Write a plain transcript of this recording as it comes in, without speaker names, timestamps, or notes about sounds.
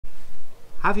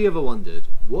Have you ever wondered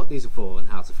what these are for and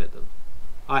how to fit them?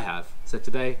 I have, so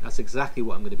today that's exactly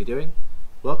what I'm going to be doing.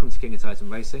 Welcome to King of Titan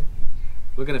Racing.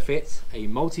 We're going to fit a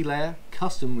multi-layer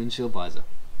custom windshield visor.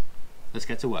 Let's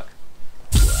get to work.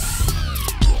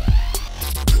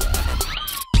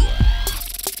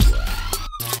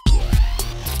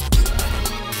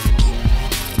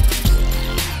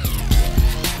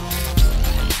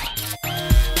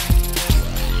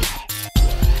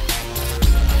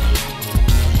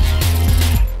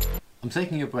 I'm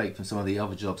taking a break from some of the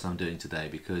other jobs I'm doing today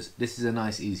because this is a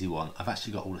nice easy one. I've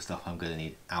actually got all the stuff I'm going to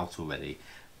need out already,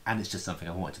 and it's just something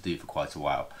I've wanted to do for quite a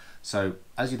while. So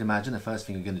as you'd imagine, the first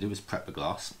thing I'm going to do is prep the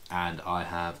glass, and I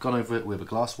have gone over it with a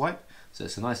glass wipe, so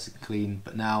it's a nice and clean,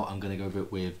 but now I'm going to go over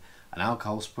it with an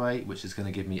alcohol spray, which is going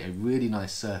to give me a really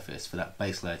nice surface for that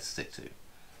base layer to stick to.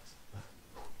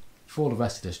 For the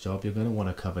rest of this job, you're going to want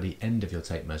to cover the end of your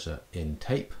tape measure in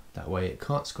tape, that way it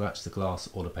can't scratch the glass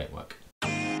or the paintwork.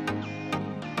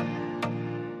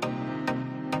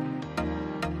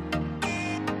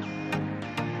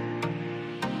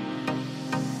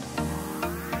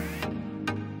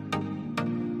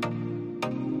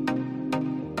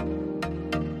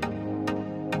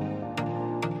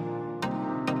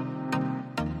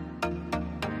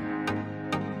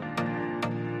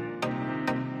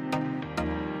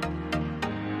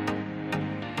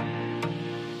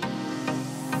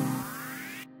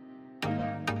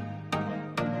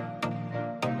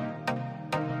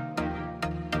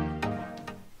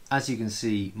 As you can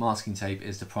see, masking tape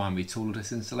is the primary tool of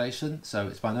this installation, so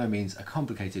it's by no means a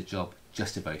complicated job,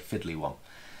 just a very fiddly one.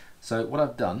 So what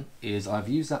I've done is I've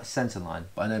used that center line,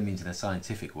 by no means in a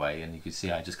scientific way, and you can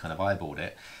see I just kind of eyeballed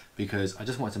it, because I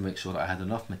just wanted to make sure that I had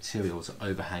enough material to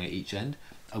overhang at each end.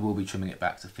 I will be trimming it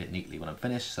back to fit neatly when I'm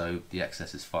finished, so the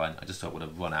excess is fine. I just don't want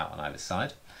to run out on either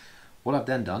side. What I've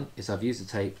then done is I've used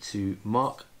the tape to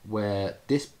mark where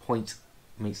this point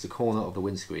meets the corner of the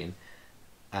windscreen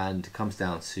and comes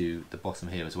down to the bottom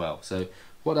here as well. So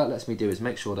what that lets me do is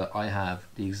make sure that I have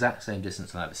the exact same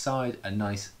distance on either side, a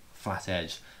nice flat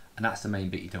edge, and that's the main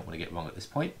bit you don't want to get wrong at this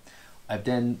point. I'm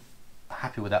then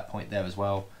happy with that point there as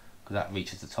well, because that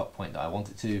reaches the top point that I want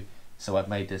it to. So I've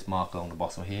made this mark along the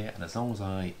bottom here, and as long as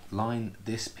I line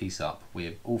this piece up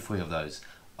with all three of those,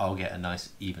 I'll get a nice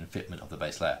even fitment of the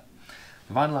base layer.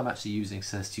 The vinyl I'm actually using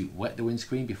says to wet the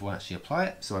windscreen before I actually apply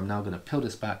it, so I'm now going to peel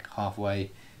this back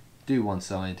halfway, do one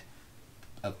side,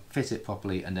 fit it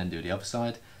properly, and then do the other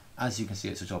side. As you can see,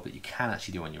 it's a job that you can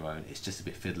actually do on your own. It's just a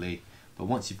bit fiddly, but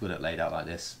once you've got it laid out like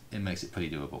this, it makes it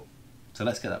pretty doable. So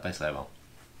let's get that base layer on.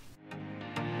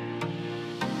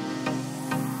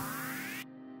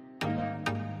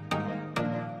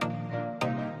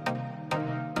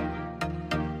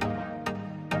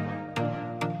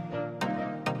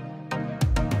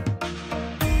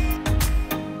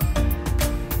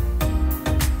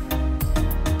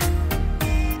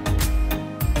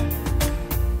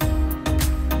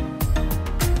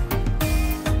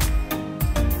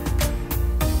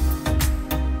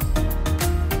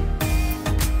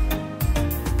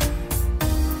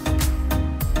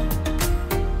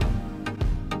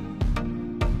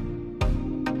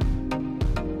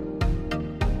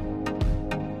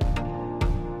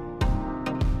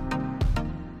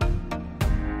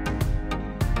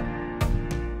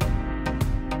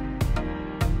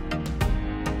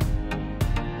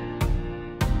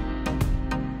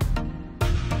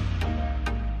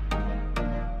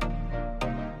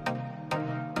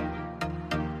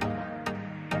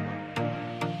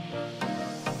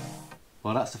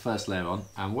 Well, that's the first layer on,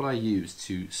 and what I used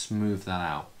to smooth that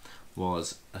out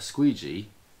was a squeegee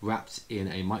wrapped in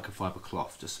a microfiber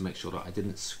cloth, just to make sure that I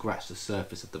didn't scratch the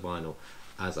surface of the vinyl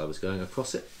as I was going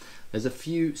across it. There's a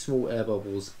few small air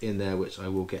bubbles in there which I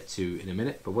will get to in a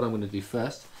minute, but what I'm going to do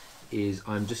first is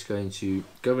I'm just going to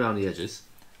go around the edges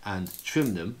and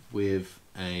trim them with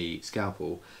a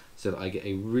scalpel so that I get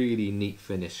a really neat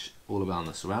finish all around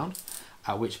the surround,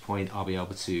 at which point I'll be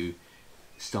able to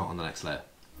start on the next layer.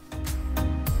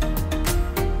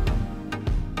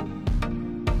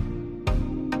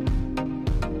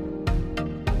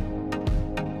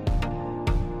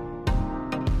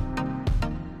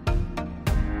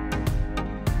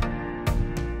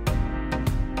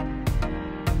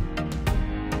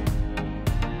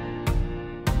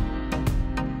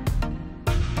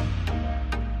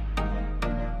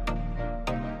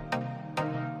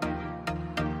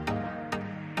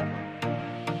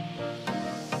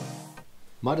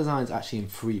 My design's actually in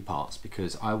 3 parts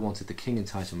because I wanted the King and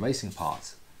Titan Racing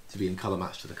part to be in colour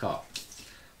match to the car.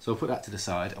 So we'll put that to the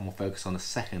side and we'll focus on the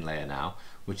second layer now,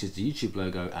 which is the YouTube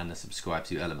logo and the subscribe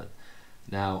to element.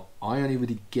 Now, I only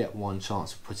really get one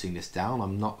chance of putting this down.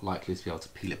 I'm not likely to be able to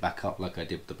peel it back up like I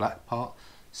did with the black part.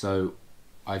 So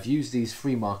I've used these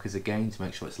 3 markers again to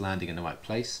make sure it's landing in the right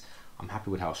place. I'm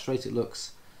happy with how straight it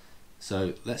looks.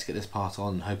 So let's get this part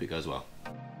on and hope it goes well.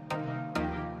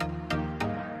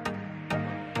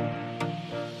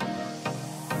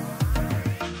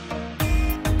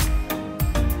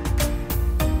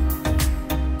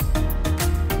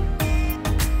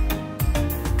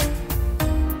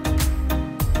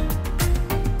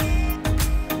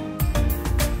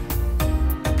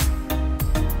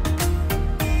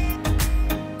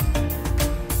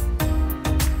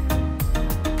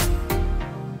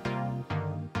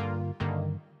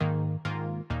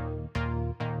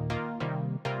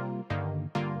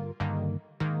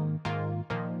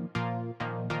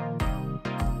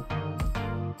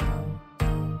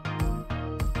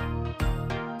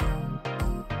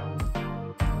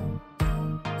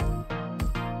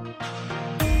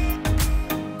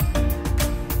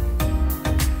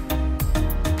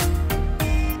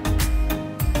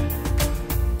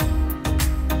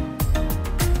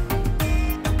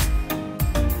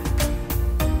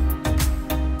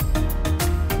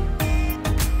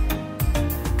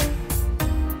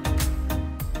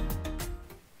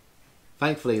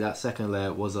 Thankfully, that second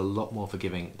layer was a lot more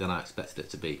forgiving than I expected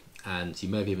it to be, and you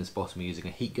may have even spotted me using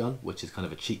a heat gun, which is kind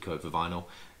of a cheat code for vinyl.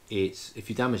 If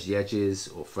you damage the edges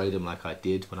or fray them like I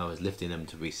did when I was lifting them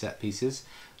to reset pieces,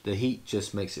 the heat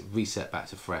just makes it reset back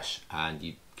to fresh and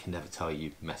you can never tell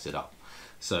you messed it up.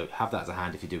 So have that as a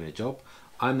hand if you're doing a job.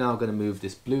 I'm now going to move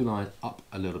this blue line up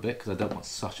a little bit because I don't want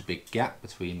such a big gap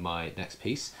between my next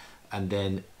piece, and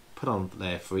then put on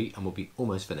layer 3 and we'll be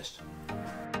almost finished.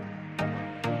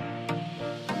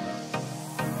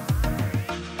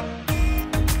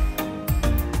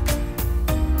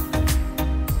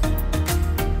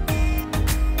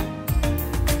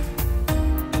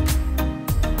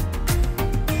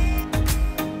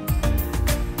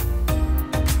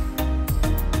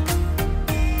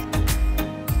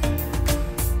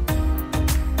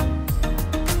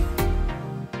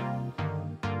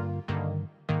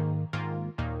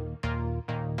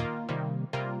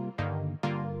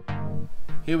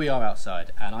 Here we are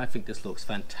outside, and I think this looks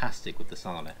fantastic with the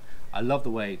sun on it. I love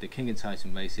the way the King &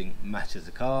 Tyson Racing matches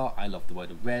the car, I love the way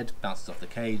the red bounces off the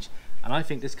cage, and I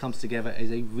think this comes together as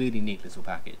a really neat little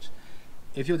package.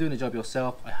 If you're doing a job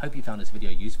yourself, I hope you found this video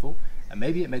useful, and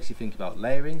maybe it makes you think about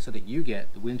layering so that you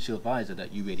get the windshield visor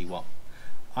that you really want.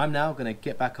 I'm now going to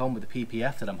get back on with the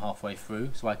PPF that I'm halfway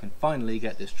through, so I can finally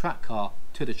get this track car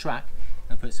to the track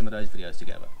and put some of those videos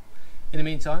together. In the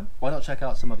meantime, why not check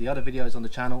out some of the other videos on the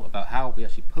channel about how we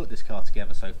actually put this car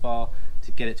together so far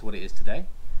to get it to what it is today.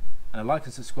 And a like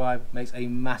and subscribe makes a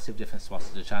massive difference to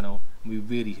us as a channel, and we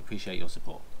really appreciate your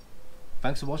support.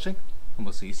 Thanks for watching, and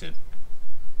we'll see you soon.